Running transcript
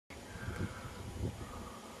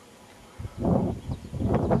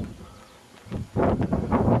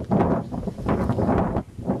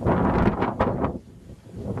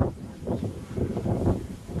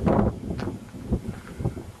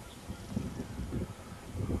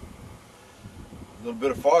A little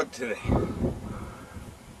bit of fog today.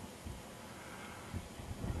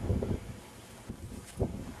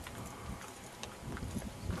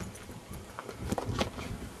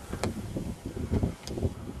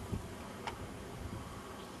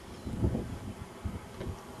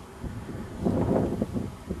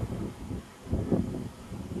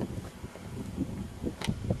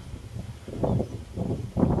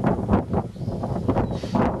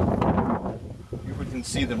 Here we can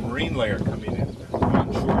see the marine layer coming in.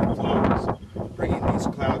 Onshore flows, bringing these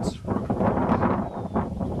clouds from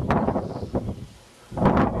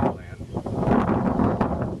inland.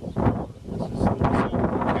 This is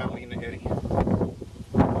Catalina eddy.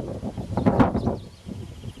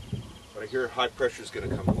 But I hear high pressure is going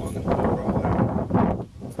to come along and lower all that.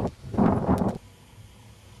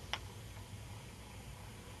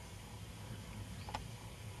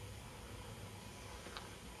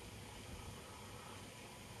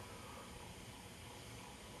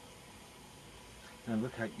 And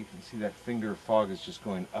look how you can see that finger of fog is just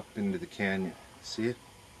going up into the canyon. See it?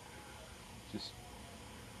 Just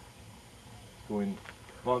going,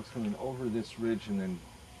 fog's coming over this ridge and then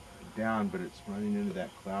down, but it's running into that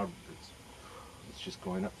cloud. It's just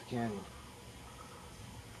going up the canyon.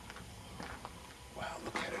 Wow,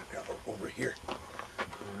 look at it now over here.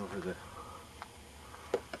 Going over the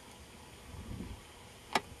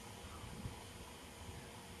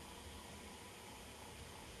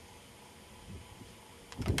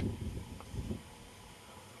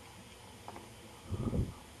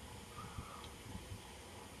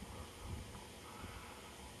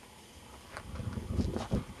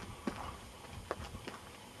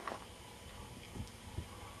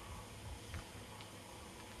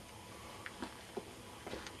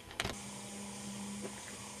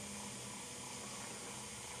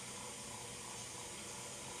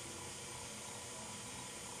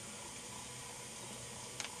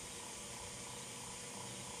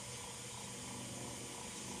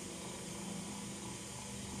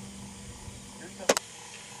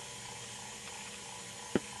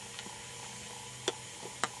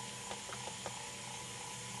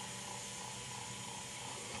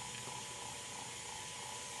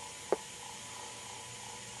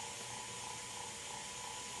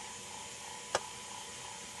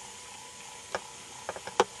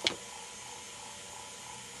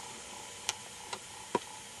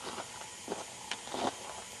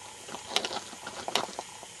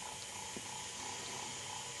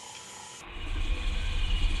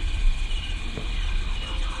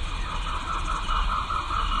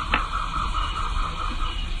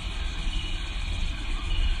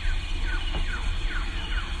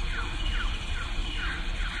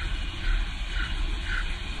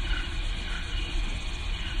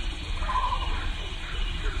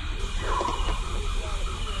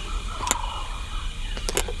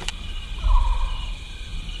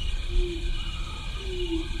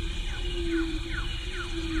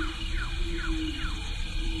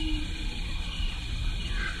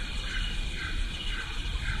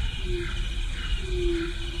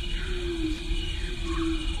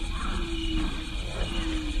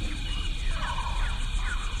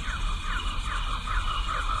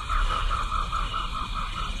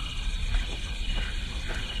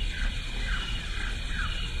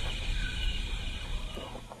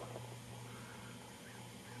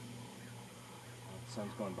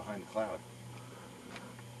sun's going behind the cloud.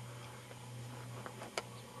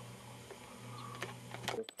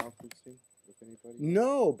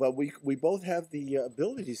 No, but we both have the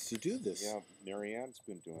abilities to do this. Yeah, Marianne's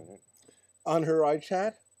been doing it. On her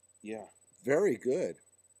iChat? Yeah. Very good.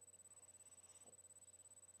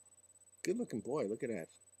 Good looking boy, look at that.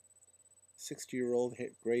 60-year-old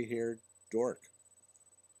gray-haired dork.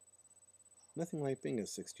 Nothing like being a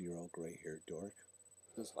 60-year-old gray-haired dork.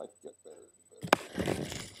 Does life get better and better?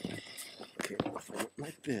 Okay, if I went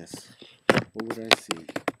like this, what would I see?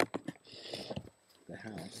 The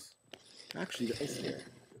house. Actually, the ice there.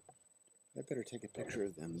 I better take a picture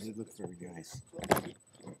of them. They look very nice.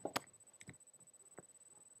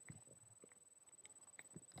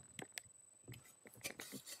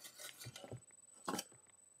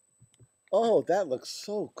 Oh, that looks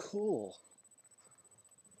so cool.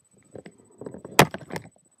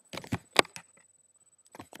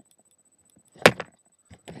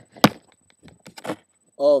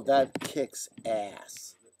 Oh, that kicks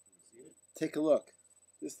ass. Take a look.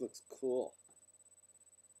 This looks cool.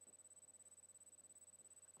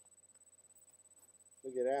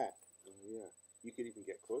 Look at that. Oh, yeah. You could even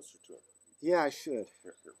get closer to it. Yeah, I should.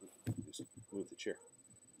 Here, just move the chair.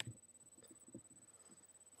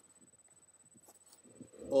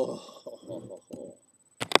 Oh,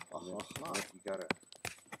 And then if you got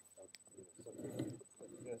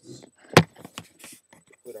something like this to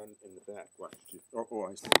put on in the back. Watch. Oh,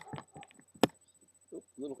 I see. Oh,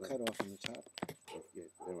 little cut off in the top. Oh, yeah,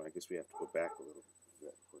 then I guess we have to go back a little.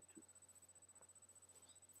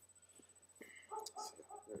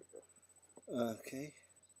 There we go. Okay.